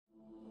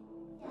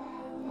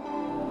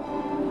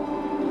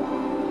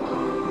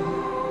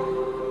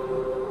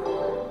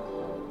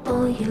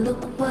you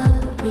look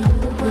worried,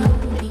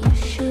 you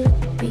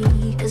should be,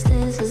 'cause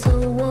this is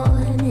a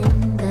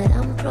warning that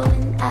I'm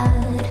throwing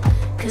out,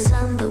 'cause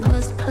I'm the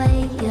worst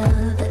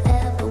player that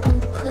ever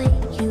would play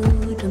you,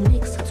 to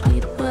mix up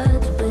sweet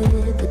words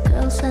with the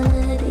girl's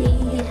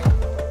sanity.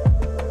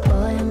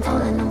 Boy, I'm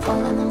falling, I'm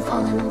falling, I'm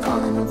falling, I'm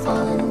falling, I'm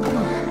falling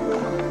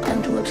down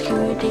to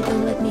obscurity.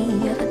 Don't let me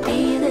ever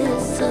be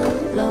this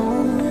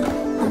alone.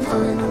 I'm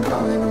falling, I'm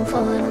falling, I'm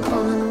falling, I'm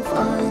falling, I'm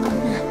falling.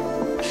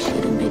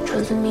 Shouldn't be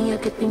trusting me, I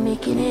could be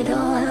making it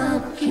all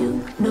up,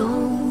 you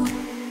know.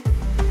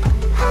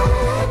 I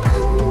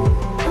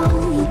know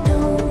you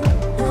don't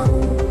know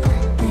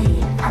me,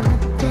 I'm a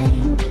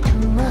danger to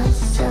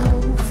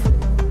myself.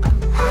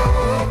 I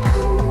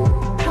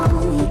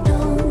know you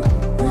don't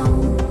know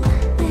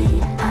me,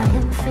 I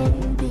am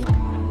fading.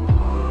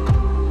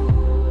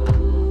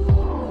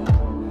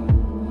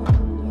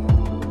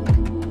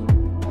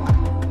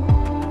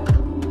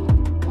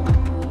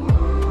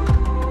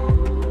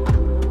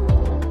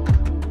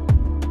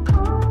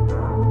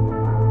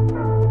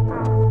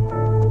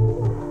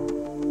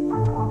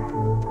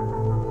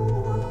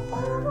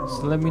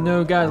 So let me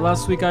know, guys.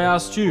 Last week I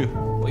asked you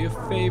what your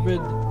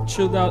favorite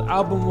chilled out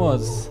album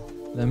was.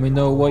 Let me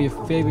know what your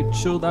favorite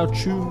chilled out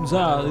tunes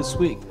are this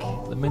week.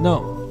 Let me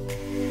know.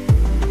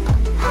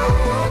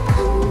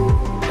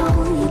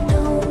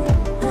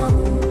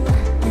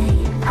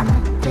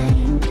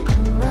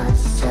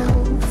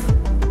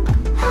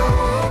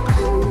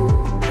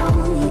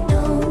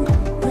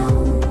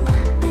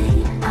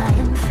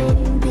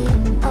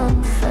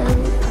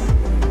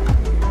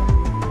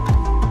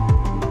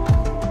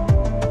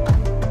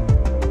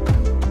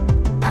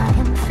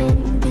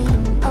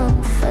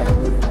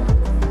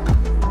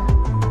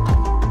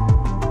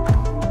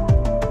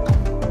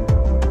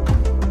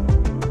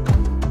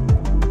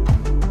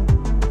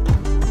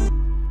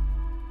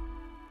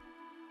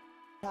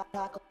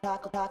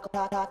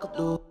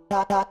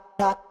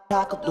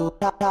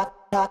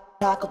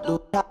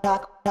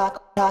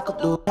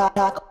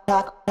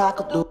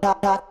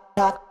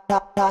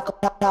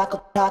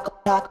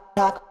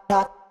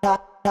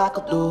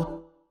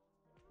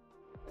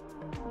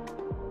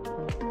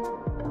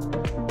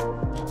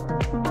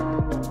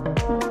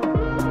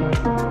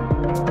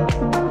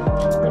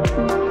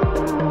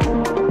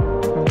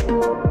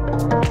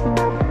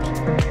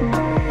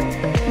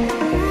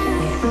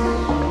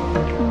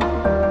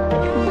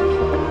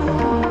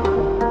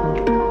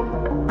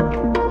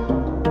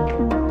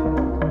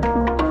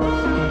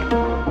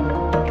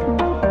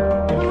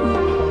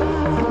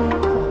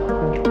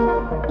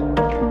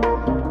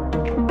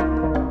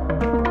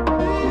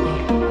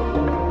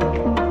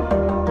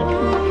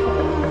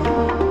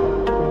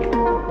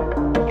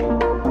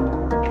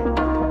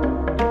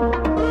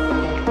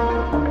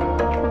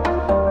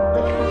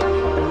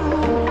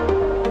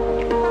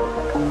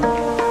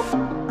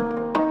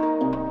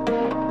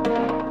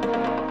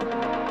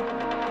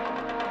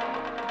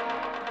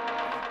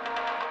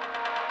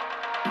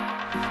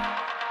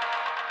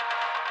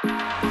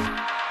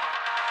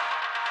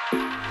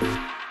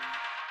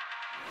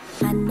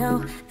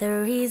 The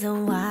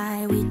reason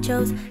why we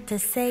chose to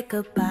say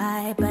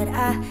goodbye, but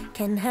I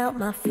can't help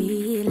my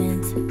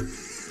feelings.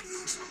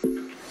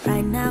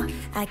 Right now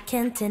I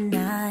can't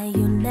deny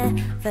you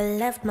never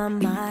left my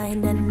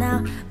mind, and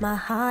now my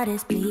heart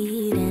is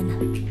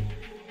bleeding.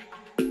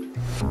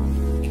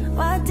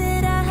 Why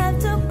did I have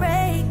to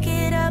break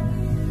it up?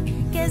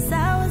 Guess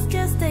I was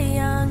just a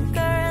young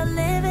girl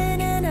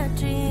living in a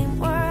dream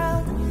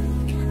world.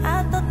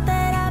 I thought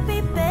that I'd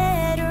be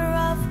better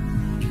off,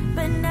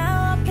 but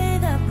now I pay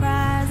the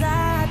price.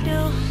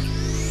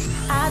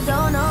 I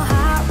don't know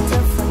how to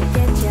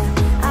forget you,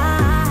 I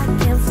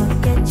can't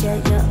forget you.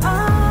 You're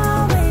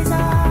always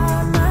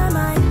on my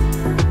mind.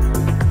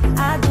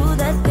 I do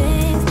the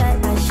things that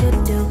I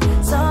should do,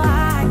 so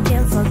I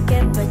can't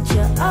forget, but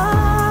you're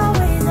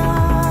always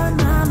on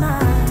my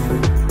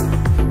mind.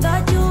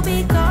 Thought you'd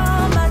be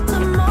gone by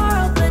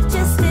tomorrow, but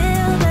you're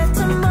still there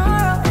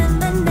tomorrow, and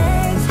the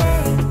next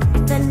day,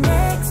 the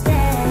next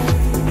day.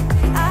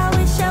 I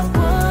wish I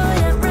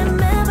wouldn't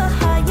remember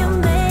how you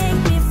make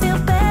me feel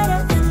better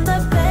in the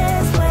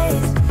best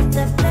ways,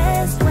 the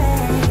best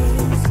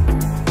ways.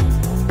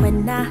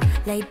 When I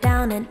lay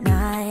down at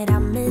night, I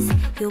miss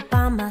you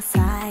by my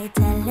side,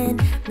 telling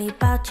me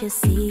about your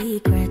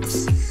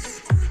secrets.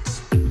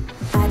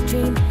 I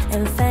dream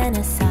and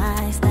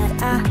fantasize that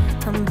I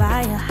come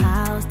by your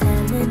house,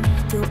 telling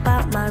you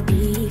about my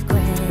regrets.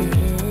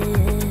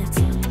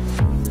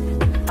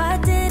 Why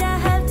did I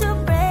have to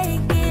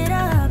break it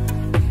up?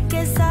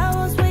 Guess I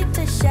was way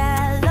too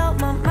shallow,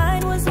 my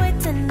mind was way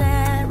too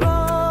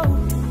narrow.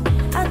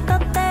 I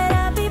thought that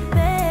I'd be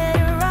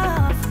better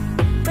off,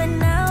 but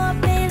now I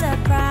pay the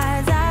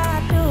price.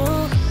 I do.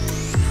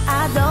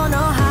 I don't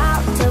know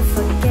how to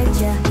forget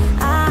you,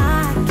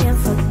 I can't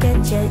forget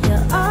you.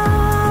 You're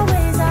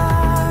always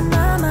on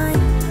my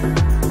mind.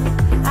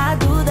 I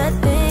do the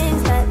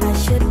things that I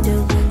should do,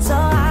 so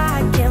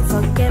I can't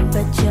forget, but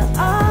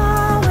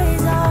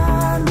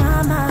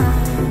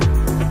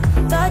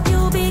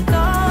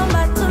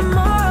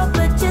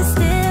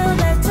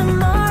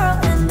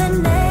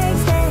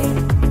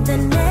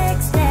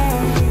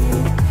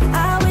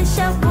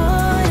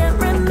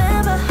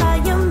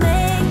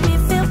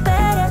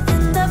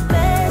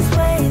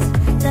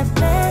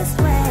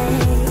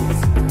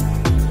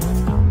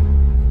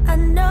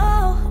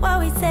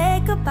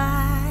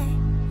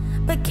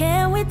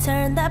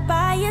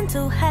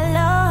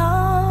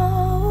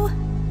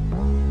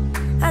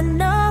I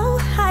know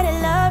how to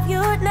love you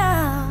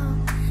now.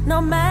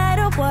 No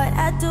matter what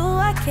I do,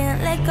 I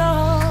can't let go.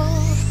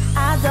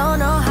 I don't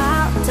know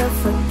how to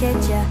forget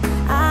you.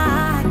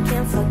 I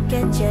can't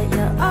forget you.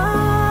 You're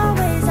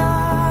always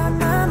on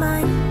my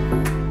mind.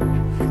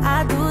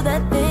 I do the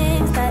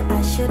things that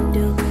I should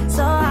do,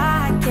 so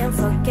I can't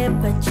forget,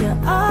 but you're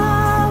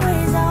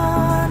always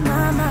on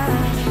my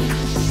mind.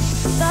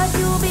 Thought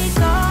you'd be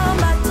gone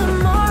by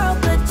tomorrow,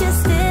 but you're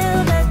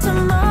still there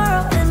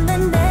tomorrow, and the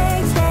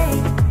next day,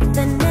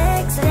 the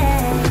next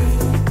day.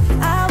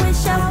 I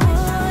wish I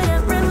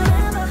wouldn't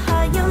remember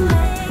how you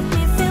make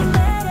me feel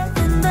better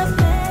in the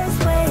best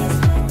ways,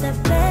 the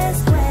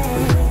best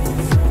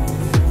ways.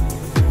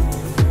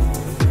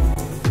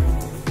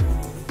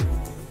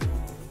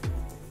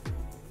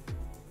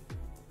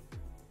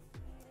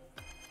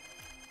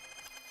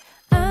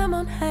 I'm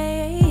on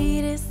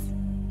hiatus.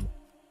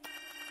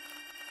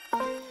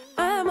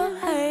 I'm on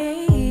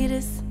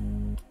hiatus.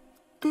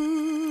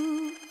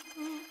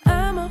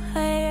 I'm on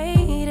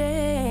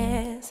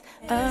hiatus.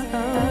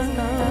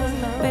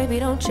 Baby,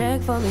 don't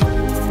check for me.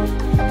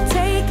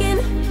 Taking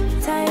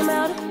time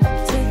out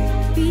to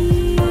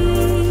be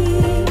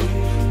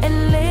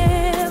and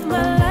live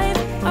my life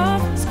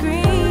off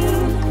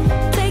screen.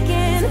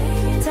 Taking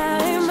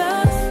time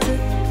out to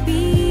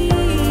be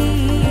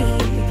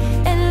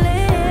and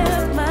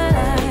live my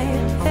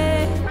life.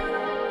 Hey.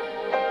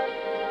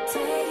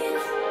 Taking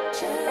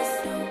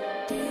just don't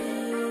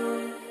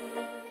do.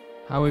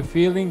 How we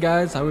feeling,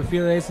 guys? How we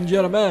feeling, ladies and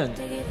gentlemen?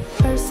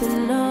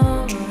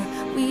 Personal,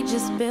 we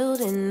just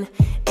building.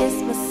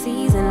 It's my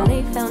season,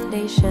 lay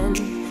foundation.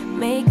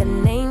 Make a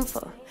name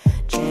for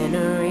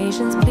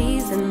generations,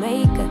 please, and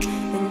make a,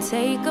 then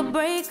take a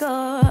break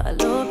or a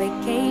little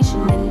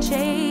vacation and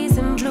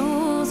chasing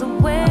blues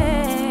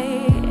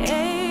away.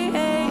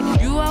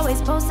 You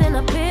always posting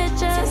up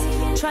pictures,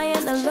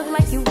 trying to look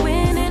like you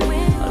winning,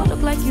 or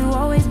look like you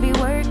always be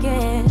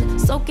working,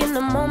 soaking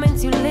the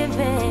moments you live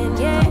in.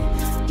 Yeah,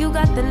 you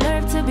got the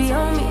nerve to be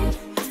on me,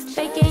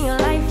 faking your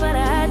life for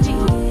the IG.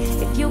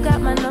 If you got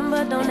my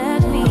number, don't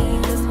add me,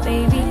 'cause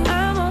baby,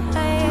 I'm on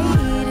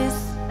hiatus.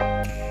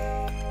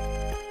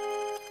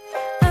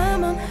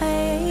 I'm on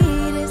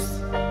hiatus.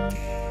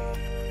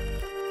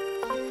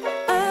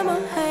 I'm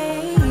on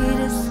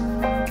hiatus.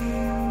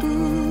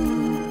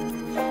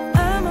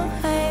 I'm on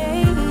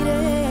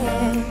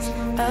hiatus.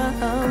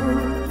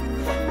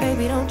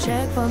 Baby, don't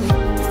check for me.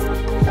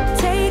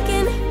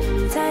 Taking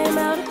time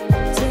out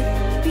to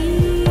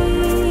be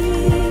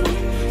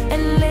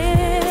and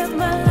live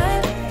my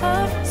life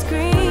off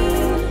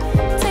screen.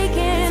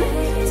 Taking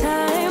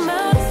time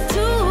out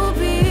to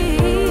be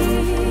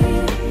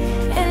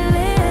and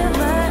live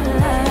my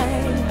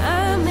life.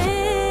 I'm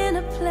in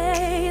a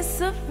place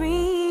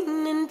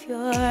serene and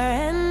pure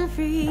and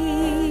free.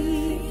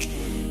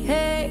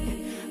 Hey,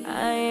 I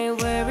ain't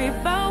worried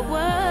about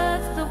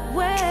what's the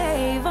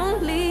wave,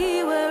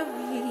 only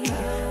worry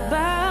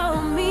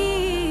about me.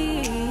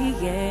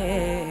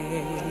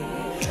 Yeah.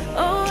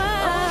 Oh,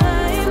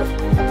 I'm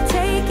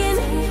taking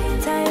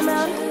time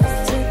out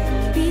to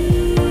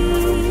be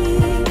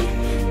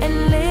and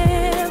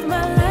live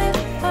my life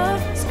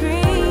off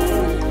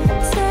screen.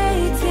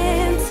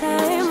 Taking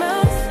time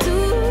out to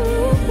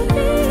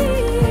be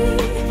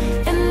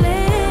and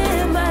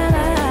live my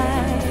life.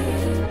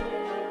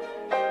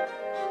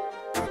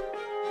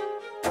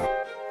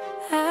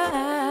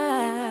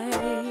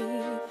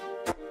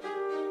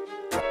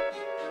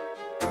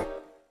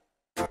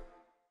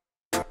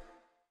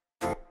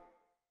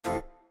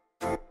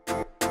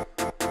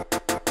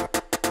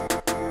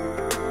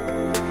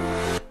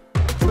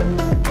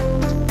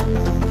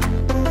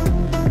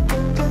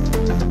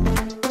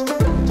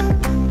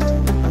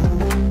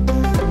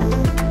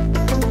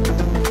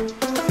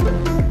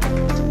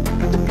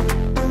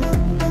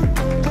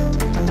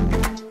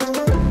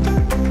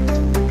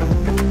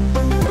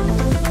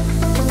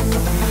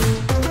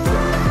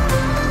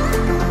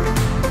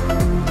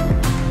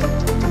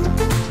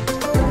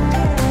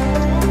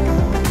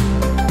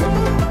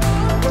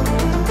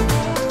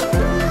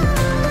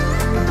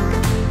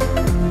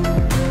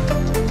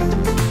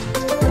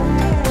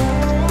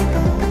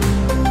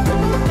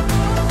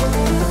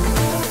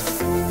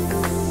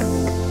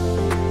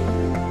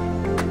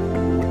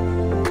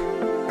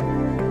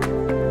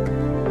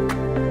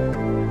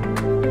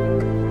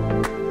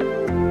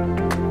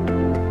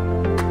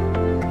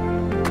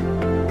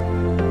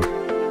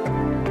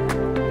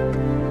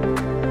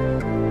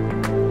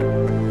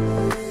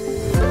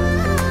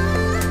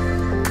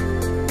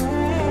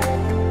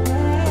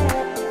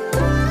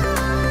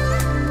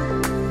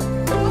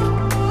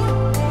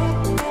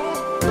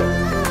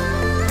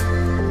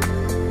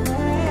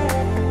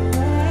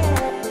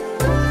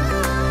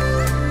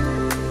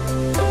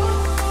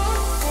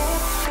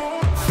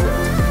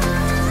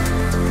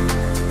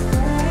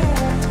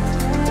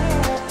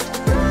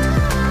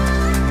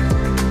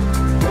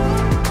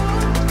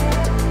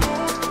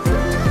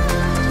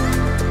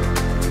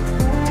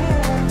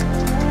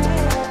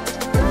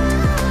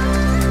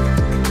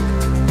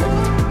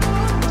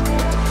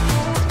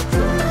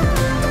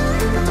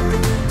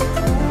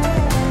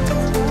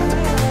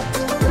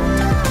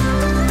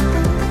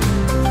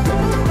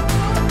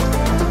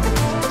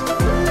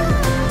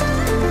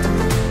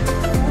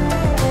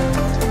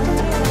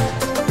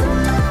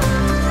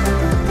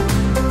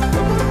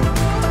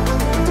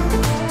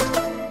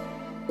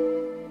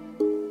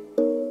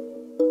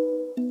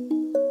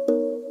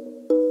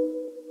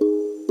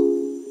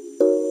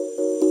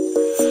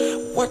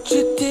 What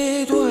you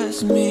did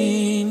was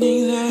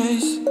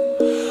meaningless.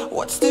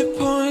 What's the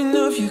point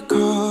of your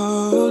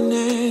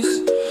coldness?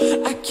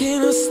 I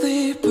cannot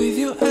sleep with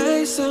your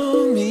eyes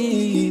on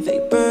me, they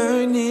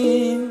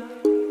burning.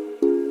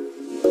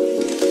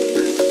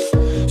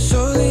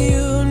 So that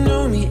you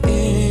know me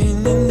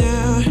in and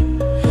out.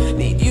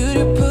 Need you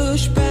to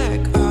push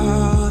back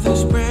all the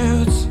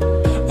sprouts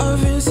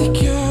of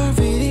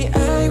insecurity.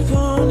 I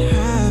won't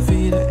have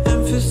it to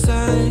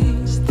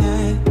emphasize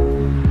that.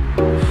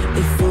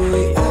 If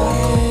only I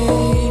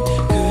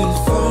could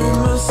find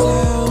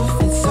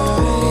myself inside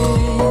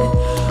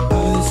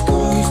of this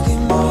ghostly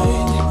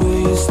mind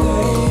where you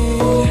stay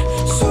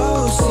so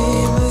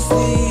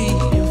seamlessly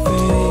in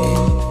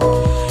fade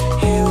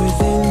here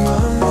within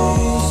my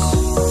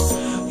maze.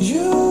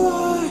 You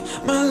are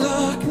my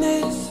Loch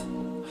Ness.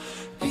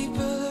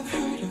 People have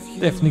heard of you.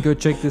 Definitely go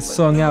check this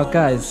song out,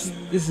 guys.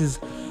 This is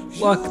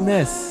Loch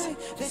Ness,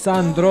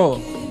 Sandro.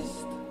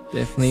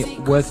 Definitely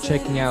worth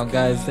checking out,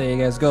 guys. There you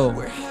guys go.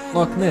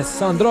 Loch Ness,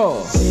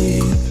 Sandro.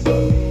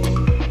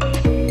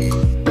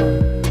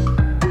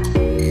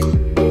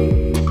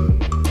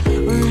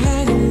 We're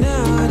hiding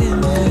out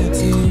in the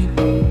deep.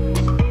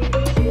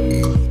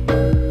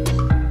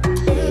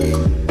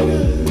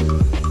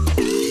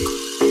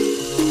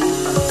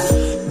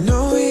 No,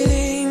 it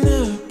ain't a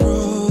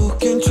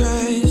broken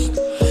trust.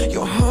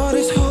 Your heart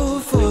is whole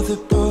for the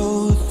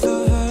both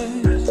of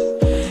us.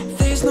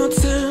 There's no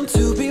time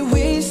to be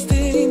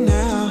wasting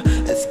now.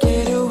 Let's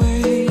get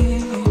away.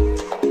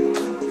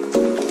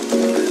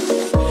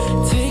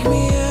 Take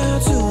me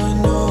out to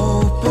an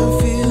open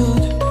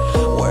field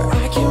where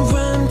I can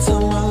run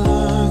till my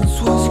lungs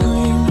will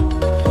scream.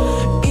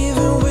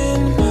 Even when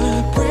my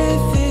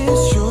breath is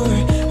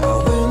short, I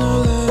will not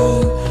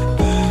look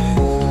back.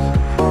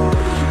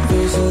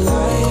 There's a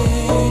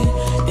light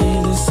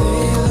in a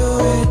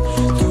silhouette,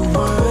 the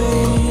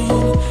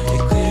wine,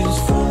 it glitters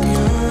from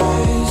your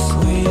eyes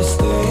where you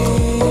stay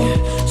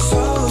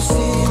so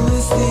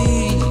seamlessly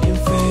in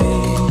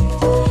fade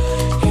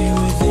here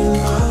within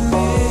my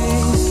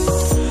maze.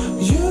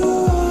 You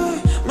are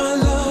my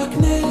Loch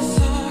Ness.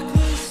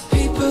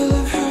 People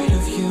have heard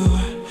of you,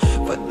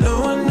 but no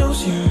one knows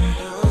you.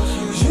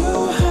 You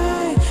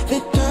hide the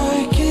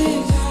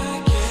darkest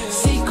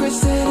secrets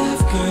that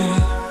I've got.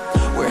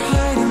 We're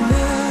hiding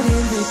out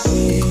in the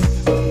deep.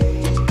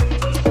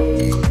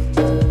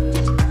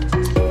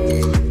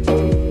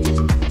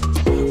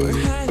 We're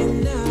hiding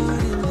out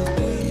in the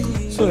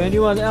deep. So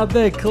anyone out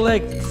there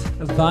collect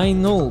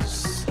vinyls?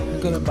 I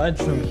got a bunch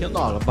from here,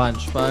 not a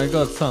bunch, but I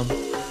got some.